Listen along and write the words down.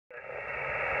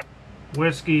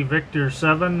Whiskey Victor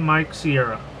 7, Mike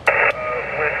Sierra. Whiskey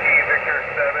Victor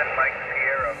 7, Mike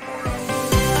Sierra. 4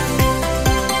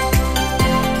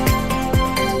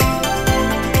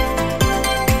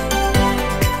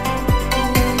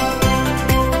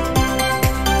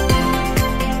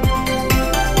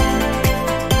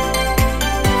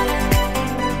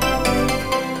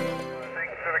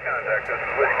 for the contact. This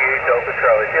is Whiskey 8 Delta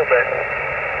Charlie. Field Day.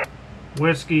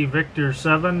 Whiskey Victor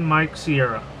 7, Mike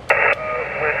Sierra.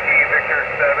 Whiskey Victor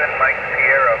 7, Mike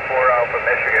Sierra, 4 Alpha,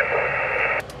 Michigan.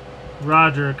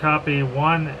 Roger, copy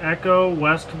 1 Echo,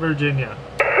 West Virginia.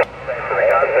 Thanks for the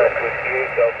contact. Whiskey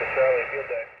 8 Delta Charlie. Field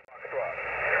Day.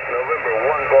 November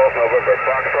 1 Golf, November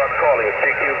Foxtrot calling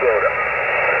CQ Goda.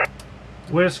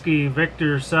 Whiskey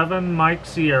Victor 7, Mike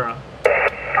Sierra.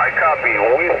 I copy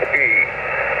Whiskey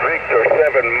Victor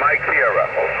 7, Mike Sierra.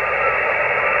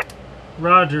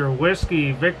 Roger,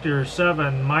 Whiskey Victor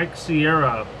 7, Mike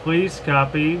Sierra. Please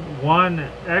copy 1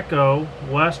 Echo,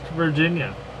 West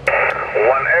Virginia.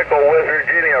 1 Echo, West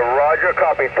Virginia. Roger,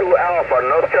 copy 2 Alpha,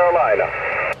 North Carolina.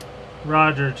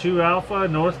 Roger, 2 Alpha,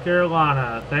 North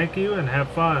Carolina. Thank you and have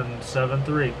fun. 7-3.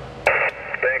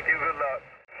 Thank you, good luck.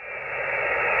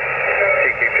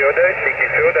 CQ Field Day, CQ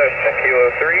Field Day,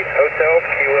 Kilo 3, Hotel,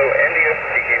 Kilo India,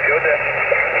 CQ Field Day.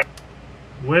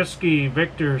 Whiskey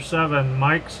Victor 7,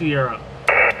 Mike Sierra.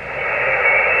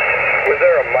 Was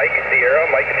there a Mike Sierra?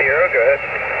 Mike Sierra, go ahead.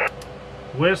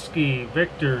 Whiskey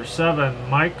Victor 7,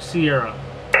 Mike Sierra.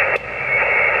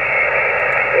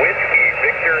 Whiskey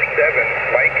Victor 7,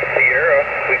 Mike Sierra,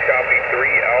 please copy 3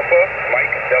 Alpha,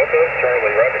 Mike Delta,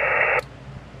 Charlie, Roger.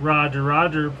 Roger,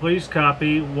 Roger. Please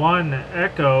copy 1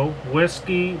 Echo,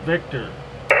 Whiskey Victor.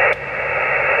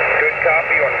 Good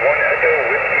copy on 1 Echo,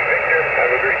 Whiskey Victor.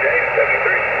 Have a great day,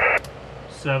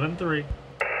 7-3. 7-3.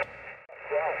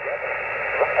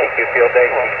 CQ Field Day,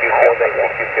 CQ Field Day,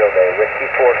 CQ Field Day. Whiskey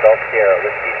 4 Golf Sierra,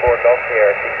 Whiskey 4 Golf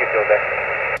Sierra, CQ Field Day.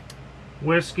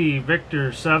 Whiskey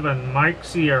Victor 7, Mike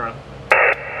Sierra.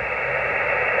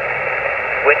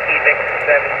 Whiskey Victor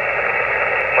 7,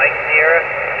 Mike Sierra.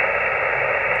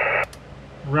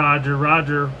 Roger,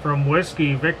 Roger. From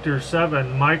Whiskey Victor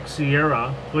 7, Mike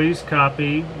Sierra, please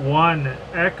copy 1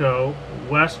 Echo,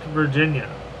 West Virginia.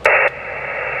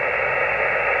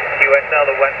 QSL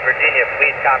to West Virginia,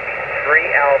 please copy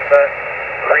 3 Alpha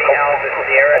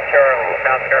Sierra Charlie,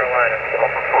 South Carolina.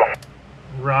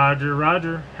 Roger,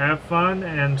 Roger. Have fun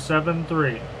and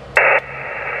 7-3.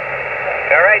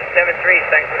 All right, 7-3,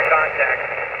 thanks for the contact.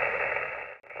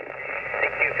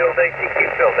 CQ Field Day,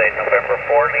 CQ Field Day, November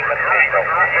 4, Lima Tango.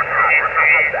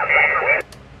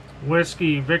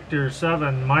 Whiskey Victor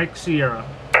 7, Mike Sierra.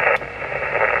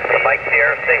 Mike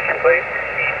Sierra Station, please.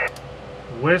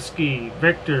 Whiskey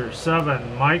Victor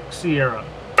 7, Mike Sierra.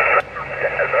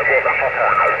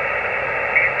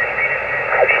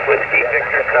 Whiskey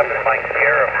Victor 7, Mike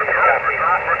Sierra, copy.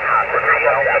 3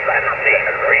 Alpha Vanity,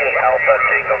 3 Alpha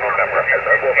Tango November.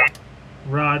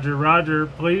 Roger, Roger.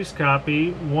 Please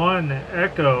copy 1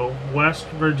 Echo, West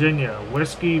Virginia.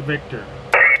 Whiskey Victor.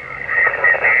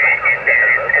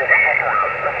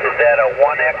 Is that a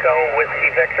 1 Echo Whiskey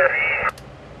Victor?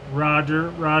 Roger,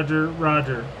 Roger,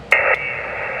 Roger.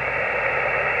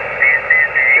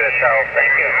 QSL,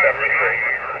 thank you, 73.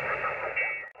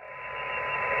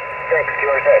 Thanks,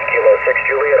 Steelers Head, Kilo 6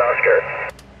 Juliet Oscar.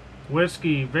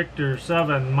 Whiskey Victor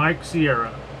 7, Mike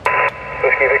Sierra.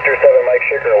 Whiskey Victor 7, Mike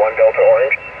Sugar, 1 Delta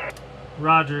Orange.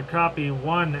 Roger, copy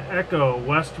 1 Echo,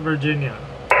 West Virginia.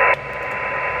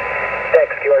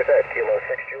 Thanks, Steelers Head, Kilo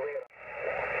 6 Juliet.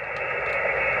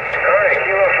 Alright,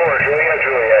 Kilo 4, Juliet,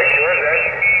 Steelers Head.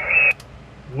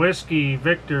 Whiskey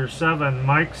Victor 7,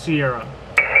 Mike Sierra.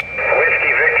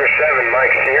 Whiskey Victor 7,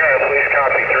 Mike Sierra, please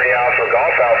copy 3 Alpha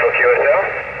Golf Alpha QSL.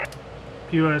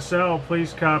 QSL,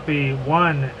 please copy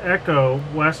 1 Echo,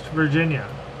 West Virginia.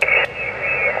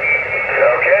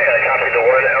 Okay, I copied the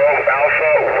 1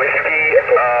 Alpha Whiskey,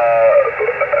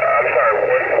 I'm sorry,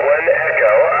 1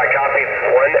 Echo. I copied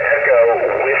 1 Echo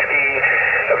Whiskey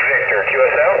Victor,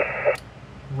 QSL.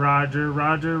 Roger,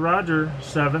 Roger, Roger.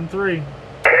 7-3.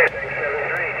 Okay, thanks,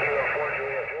 7-3, Kilo 4,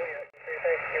 Juliet, Juliet.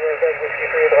 Thanks, Kilo Z, Whiskey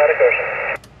 3, Atlantic Ocean.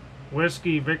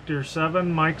 Whiskey Victor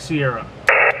 7, Mike Sierra.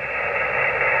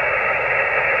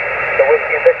 The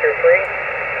Whiskey Victor 3.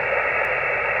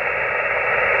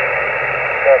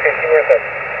 Okay, see where it's at.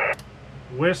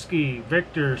 Whiskey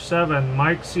Victor 7,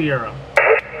 Mike Sierra.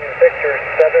 Whiskey Victor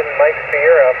 7, Mike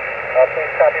Sierra.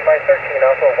 Please copy by 13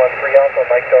 Alpha 13 Alpha,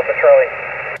 Mike Delta Charlie.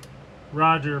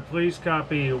 Roger, please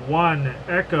copy 1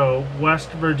 Echo,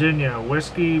 West Virginia.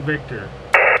 Whiskey Victor.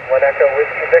 1 Echo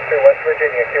Whiskey Victor, West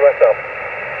Virginia, QSL.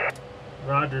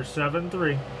 Roger, 7-3.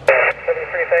 73,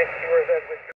 thanks, QRZ.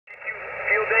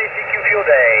 Field Day, CQ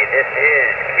It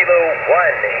is Kilo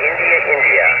 1, India,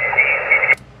 India.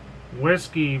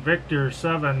 Whiskey Victor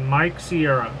 7, Mike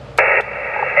Sierra.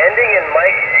 Ending in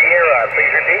Mike Sierra,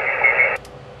 please repeat.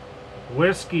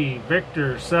 Whiskey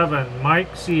Victor 7,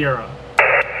 Mike Sierra.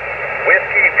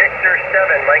 Whiskey Victor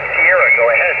 7, Mike Sierra, go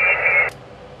ahead.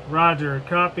 Roger,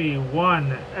 copy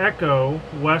 1 Echo,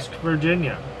 West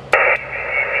Virginia.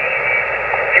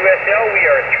 QSL, we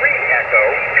are 3 Echo,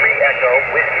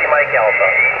 Whiskey Mike Alpha.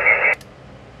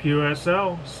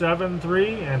 QSL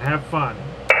 7-3 and have fun.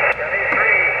 73,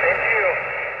 thank you.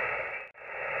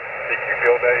 CQ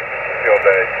Field Day,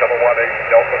 718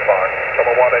 Delta Fox,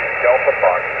 718 Delta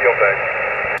Fox, Field Day.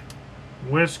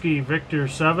 Whiskey Victor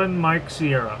 7, Mike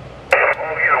Sierra.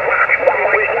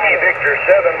 Whiskey Victor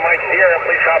 7, Mike Sierra,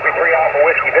 please copy 3 Alpha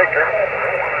Whiskey Victor.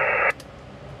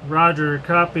 Roger,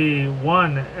 copy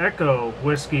 1 Echo,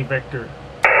 Whiskey Victor.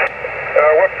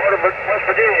 What part of West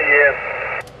Virginia are you in?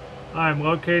 I'm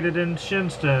located in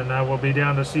Shinston. I will be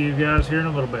down to see you guys here in a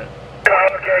little bit.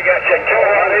 Okay, gotcha.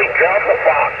 218 Delta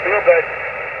Fox, Field Day.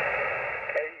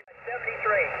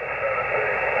 73.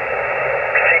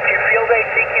 CQ Field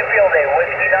Day,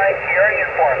 Whiskey 9, Sierra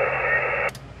uniform.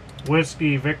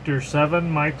 Whiskey Victor 7,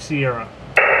 Mike Sierra.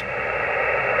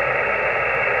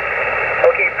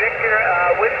 Okay,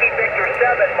 Whiskey Victor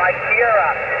 7, Mike Sierra.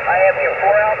 I have you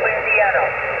 4 Alpha Indiana.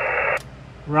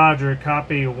 Roger,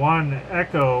 copy 1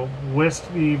 Echo,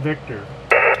 Whiskey Victor.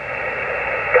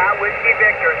 Got Whiskey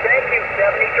Victor, thank you,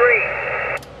 73.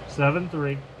 7-3.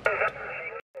 Kilo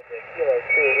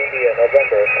 2 India,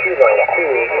 November. Kilo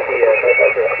 2 India,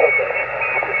 November.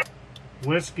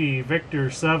 Whiskey Victor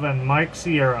 7, Mike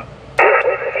Sierra.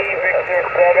 Whiskey Victor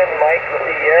 7, Mike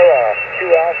Sierra. 2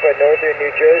 Alpha, Northern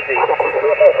New Jersey.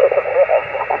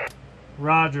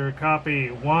 Roger, copy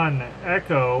 1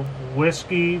 Echo,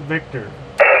 Whiskey Victor.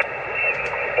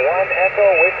 1 Echo,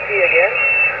 Whiskey again.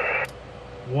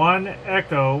 1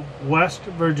 Echo, West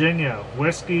Virginia,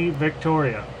 Whiskey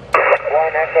Victoria.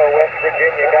 1 Echo, West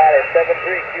Virginia, got it.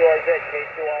 73 QRZ,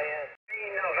 K2IN.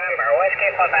 3 November, Whiskey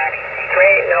Quebec,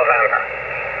 3 November.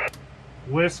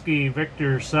 Whiskey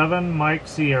Victor 7, Mike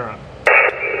Sierra.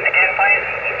 Again, please.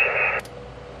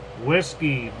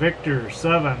 Whiskey Victor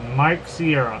 7, Mike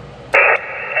Sierra.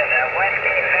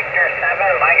 Whiskey Victor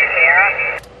 7, Mike Sierra.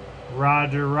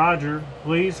 Roger, Roger.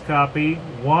 Please copy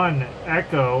 1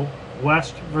 Echo,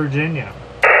 West Virginia.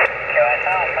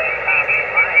 QSL, please copy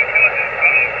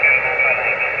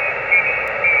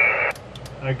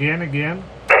 1 Again.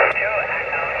 2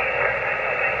 Echo,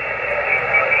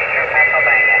 Eastern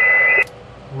Pennsylvania.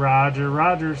 Roger,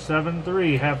 Roger.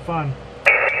 7-3. Have fun.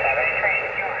 73,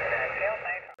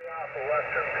 Alpha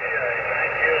Western PA,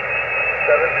 thank you.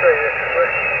 73, this is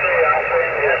Whiskey 3 Alpha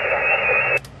India.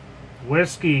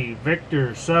 Whiskey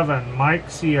Victor 7, Mike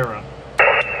Sierra.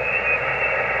 Whiskey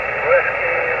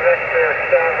Victor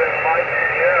 7, Mike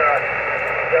Sierra.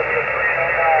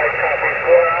 W309, copy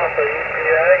 4 Alpha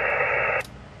EPA.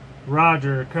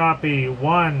 Roger, copy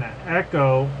 1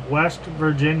 Echo, West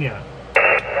Virginia.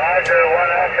 Roger, 1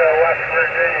 Echo, West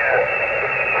Virginia.